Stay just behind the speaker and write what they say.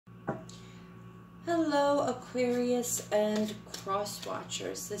Hello Aquarius and Cross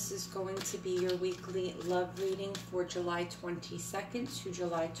Watchers. This is going to be your weekly love reading for July 22nd to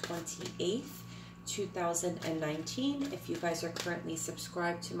July 28th, 2019. If you guys are currently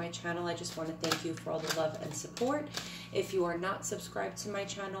subscribed to my channel, I just want to thank you for all the love and support. If you are not subscribed to my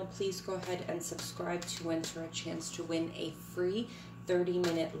channel, please go ahead and subscribe to enter a chance to win a free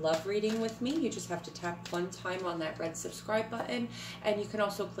 30-minute love reading with me. You just have to tap one time on that red subscribe button, and you can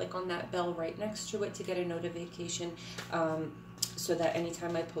also click on that bell right next to it to get a notification so that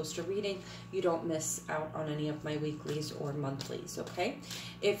anytime I post a reading, you don't miss out on any of my weeklies or monthlies, okay?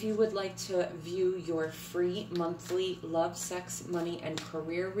 If you would like to view your free monthly love, sex, money, and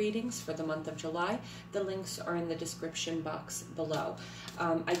career readings for the month of July, the links are in the description box below.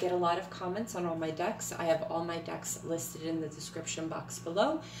 I get a lot of comments on all my decks. I have all my decks listed in the description box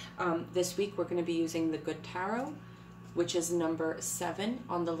below. This week, we're going to be using the Good Tarot, which is number 7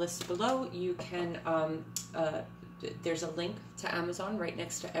 on the list below. You can there's a link to Amazon right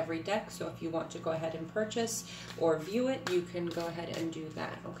next to every deck, so if you want to go ahead and purchase or view it, you can go ahead and do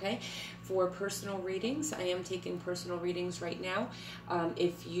that, okay? For personal readings, I am taking personal readings right now.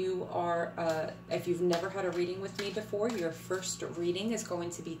 If you've never had a reading with me before, your first reading is going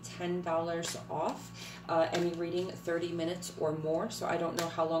to be $10 off any reading 30 minutes or more, so I don't know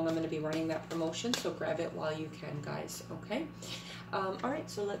how long I'm going to be running that promotion, so grab it while you can, guys, okay? All right,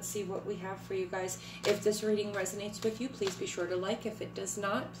 so let's see what we have for you guys. If this reading resonates with you, please be sure to like. If it does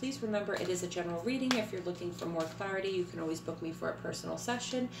not, please remember it is a general reading. If you're looking for more clarity, you can always book me for a personal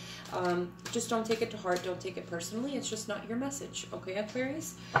session. Just don't take it to heart. Don't take it personally. It's just not your message. Okay,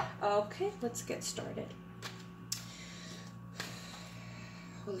 Aquarius? Okay, let's get started.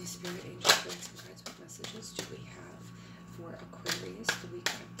 Holy Spirit, angels, guides, and guides, what messages do we have for Aquarius the week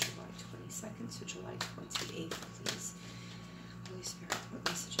of July 22nd to July 28th, please? Holy Spirit, what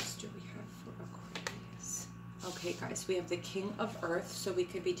messages do we have for Aquarius? Okay, guys, we have the King of Earth, so we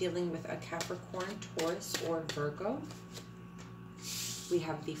could be dealing with a Capricorn, Taurus, or Virgo. We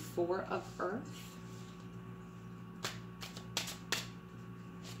have the Four of Earth.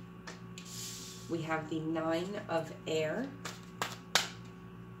 We have the Nine of Air.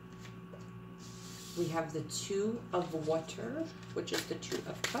 We have the Two of Water, which is the Two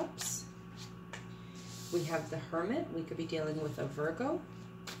of Cups. We have the Hermit. We could be dealing with a Virgo.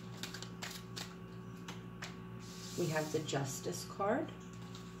 We have the Justice card.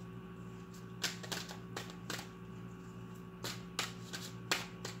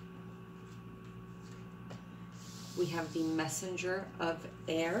 We have the Messenger of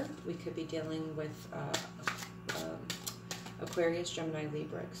Air. We could be dealing with Aquarius, Gemini,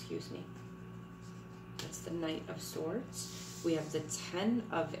 Libra, excuse me. That's the Knight of Swords. We have the Ten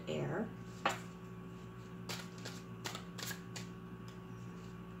of Air.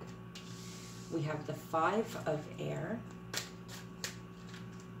 We have the Five of Air.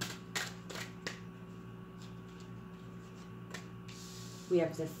 We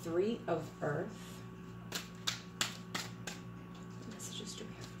have the Three of Earth. What messages do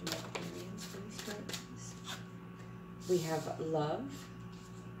we have from Aquarians, please, Spirit, please? We have Love.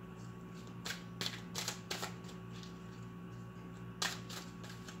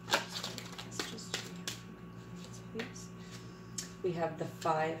 What messages do we have from Aquarians, please? We have the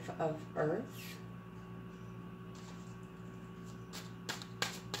Five of Earth.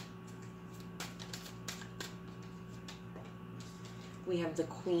 We have the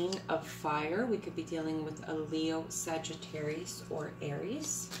Queen of Fire. We could be dealing with a Leo, Sagittarius, or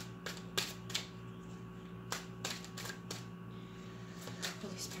Aries.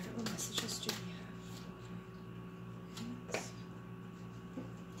 Holy Spirit, what messages do we have?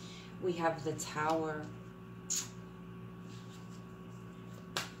 We have the Tower.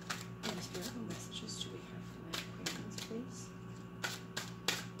 Holy Spirit, what messages do we have for my Aquarians, please?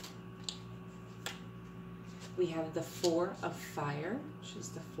 We have the Four of Fire, which is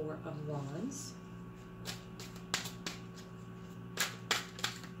the Four of Wands.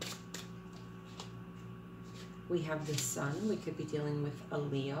 We have the Sun. We could be dealing with a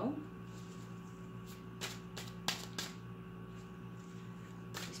Leo.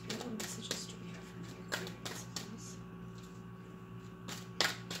 What messages do we have for my Aquarians, please?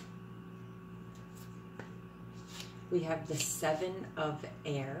 We have the Seven of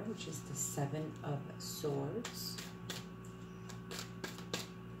Air, which is the Seven of Swords.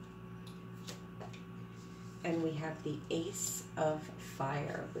 And we have the Ace of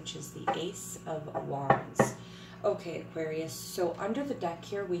Fire, which is the Ace of Wands. Okay, Aquarius, so under the deck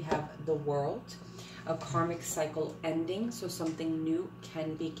here we have the World, a karmic cycle ending, so something new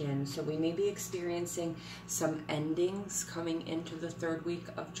can begin. So we may be experiencing some endings coming into the third week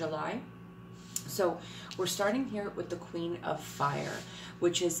of July. So we're starting here with the Queen of Fire,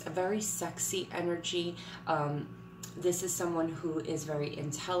 which is a very sexy energy. This is someone who is very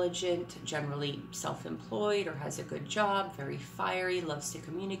intelligent, generally self-employed or has a good job, very fiery, loves to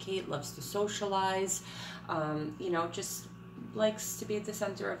communicate, loves to socialize, you know, just likes to be at the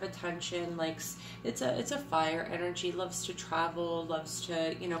center of attention, likes, it's a fire energy, loves to travel, loves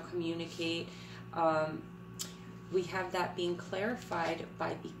to, you know, communicate. We have that being clarified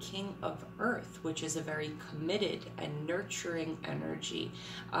by the King of Earth, which is a very committed and nurturing energy.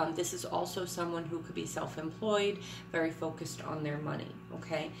 This is also someone who could be self-employed, very focused on their money,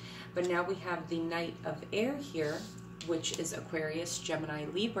 okay? But now we have the Knight of Air here, which is Aquarius, Gemini,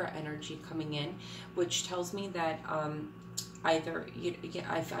 Libra energy coming in, which tells me that either,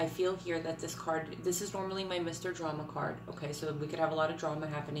 I feel here that this card, this is normally my Mr. Drama card, okay, so we could have a lot of drama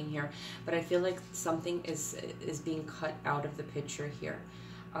happening here, but I feel like something is being cut out of the picture here.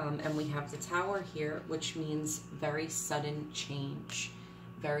 And we have the Tower here, which means very sudden change.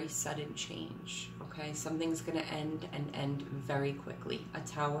 Very sudden change, okay? Something's going to end very quickly. A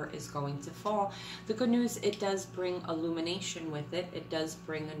tower is going to fall. The good news, it does bring illumination with it. It does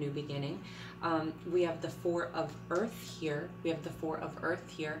bring a new beginning. We have the Four of Earth here. We have the Four of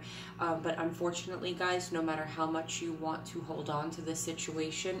Earth here. But unfortunately, guys, no matter how much you want to hold on to this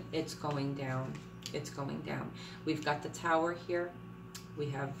situation, it's going down. It's going down. We've got the Tower here. We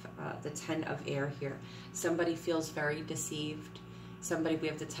have the Ten of Air here. Somebody feels very deceived. Somebody, we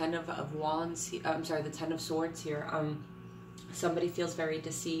have the Ten of Wands, I'm sorry, the Ten of Swords here. Somebody feels very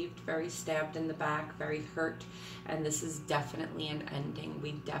deceived, very stabbed in the back, very hurt, and this is definitely an ending.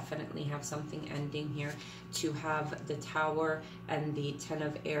 We definitely have something ending here. To have the Tower and the Ten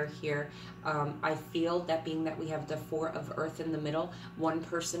of Air here, I feel that being that we have the Four of Earth in the middle, one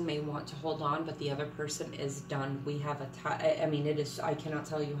person may want to hold on, but the other person is done. We have I mean, it is, I cannot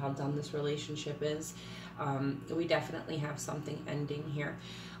tell you how done this relationship is. We definitely have something ending here.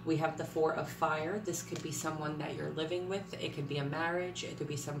 We have the Four of Fire. This could be someone that you're living with. It could be a marriage. It could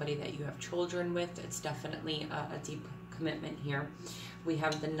be somebody that you have children with. It's definitely a deep commitment here. We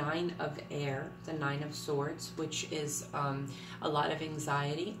have the Nine of Air, the Nine of Swords, which is a lot of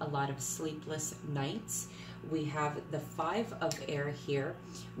anxiety, a lot of sleepless nights. We have the Five of Air here,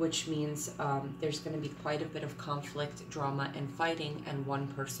 which means there's going to be quite a bit of conflict, drama, and fighting, and one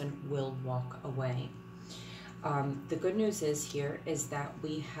person will walk away. The good news is that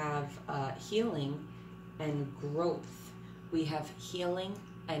we have healing and growth. We have healing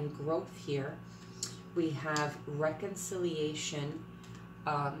and growth here. We have reconciliation,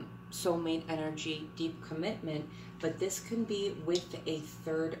 soulmate energy, deep commitment, but this can be with a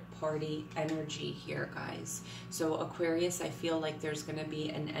third party energy here, guys. So Aquarius, I feel like there's going to be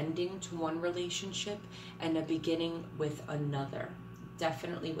an ending to one relationship and a beginning with another.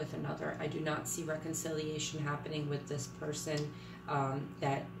 Definitely with another. I do not see reconciliation happening with this person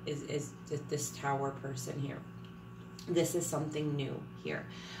that is this Tower person here. This is something new here.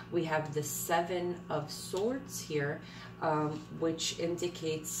 We have the Seven of Swords here, which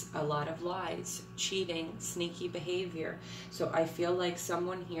indicates a lot of lies, cheating, sneaky behavior. So I feel like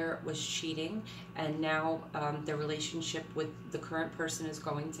someone here was cheating, and now the relationship with the current person is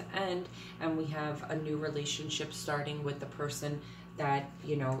going to end, and we have a new relationship starting with the person that,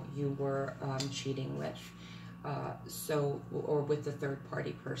 you know, you were cheating with, or with the third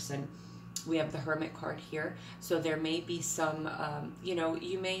party person. We have the Hermit card here, so there may be some, you know,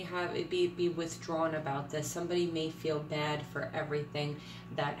 you may have it be withdrawn about this. Somebody may feel bad for everything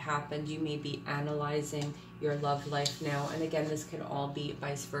that happened. You may be analyzing your love life now, and again, this can all be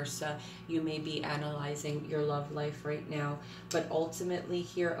vice versa. You may be analyzing your love life right now, but ultimately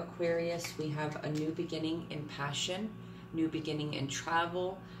here, Aquarius, we have a new beginning in passion, new beginning in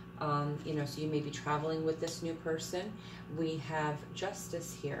travel. You know, so you may be traveling with this new person. We have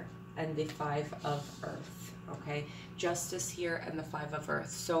Justice here and the Five of Earth, okay? Justice here and the Five of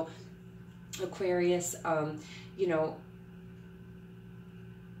Earth. So Aquarius, you know,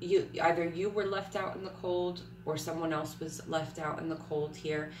 either you were left out in the cold or someone else was left out in the cold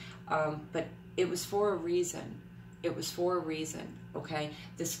here, but it was for a reason. It was for a reason, okay?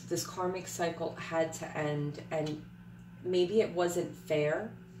 This karmic cycle had to end, and maybe it wasn't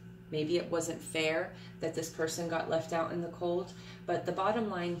fair. Maybe it wasn't fair that this person got left out in the cold, but the bottom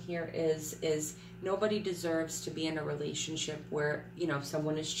line here is nobody deserves to be in a relationship where, you know,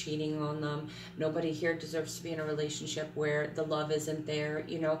 someone is cheating on them. Nobody here deserves to be in a relationship where the love isn't there,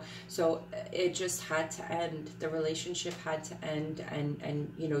 you know. So it just had to end. The relationship had to end,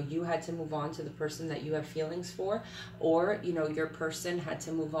 and you know, you had to move on to the person that you have feelings for, or, you know, your person had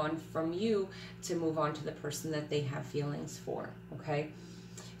to move on from you to move on to the person that they have feelings for, okay?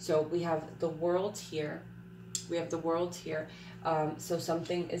 So we have the World here. We have the World here. So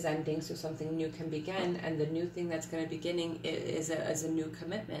something is ending, so something new can begin, and the new thing that's going to beginning is a new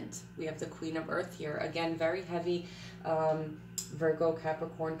commitment. We have the Queen of Earth here. Again, very heavy Virgo,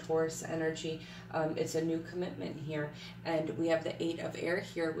 Capricorn, Taurus energy. It's a new commitment here. And we have the Eight of Air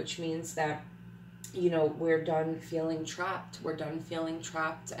here, which means that, you know, we're done feeling trapped. We're done feeling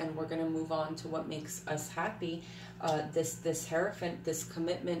trapped, and we're going to move on to what makes us happy. This Hierophant, this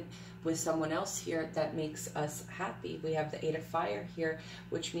commitment with someone else here that makes us happy. We have the Eight of Fire here,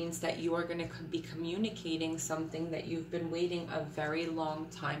 which means that you are going to be communicating something that you've been waiting a very long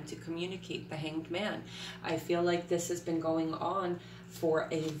time to communicate, the Hanged Man. I feel like this has been going on for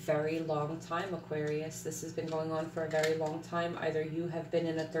a very long time, Aquarius. This has been going on for a very long time. Either you have been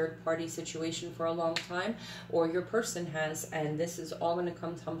in a third-party situation for a long time, or your person has, and this is all going to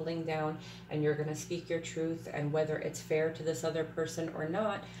come tumbling down, and you're going to speak your truth, and whether it's fair to this other person or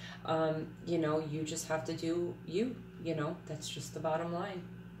not, you know, you just have to do you know, that's just the bottom line.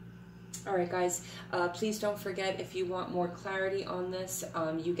 All right, guys, please don't forget, if you want more clarity on this,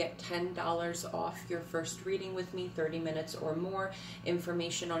 you get $10 off your first reading with me, 30 minutes or more.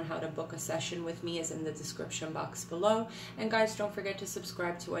 Information on how to book a session with me is in the description box below. And guys, don't forget to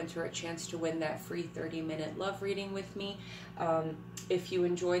subscribe to enter a chance to win that free 30-minute love reading with me. If you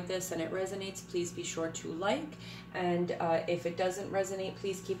enjoyed this and it resonates, please be sure to like. And if it doesn't resonate,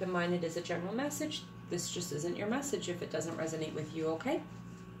 please keep in mind it is a general message. This just isn't your message if it doesn't resonate with you, okay?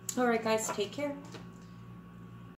 All right, guys, take care.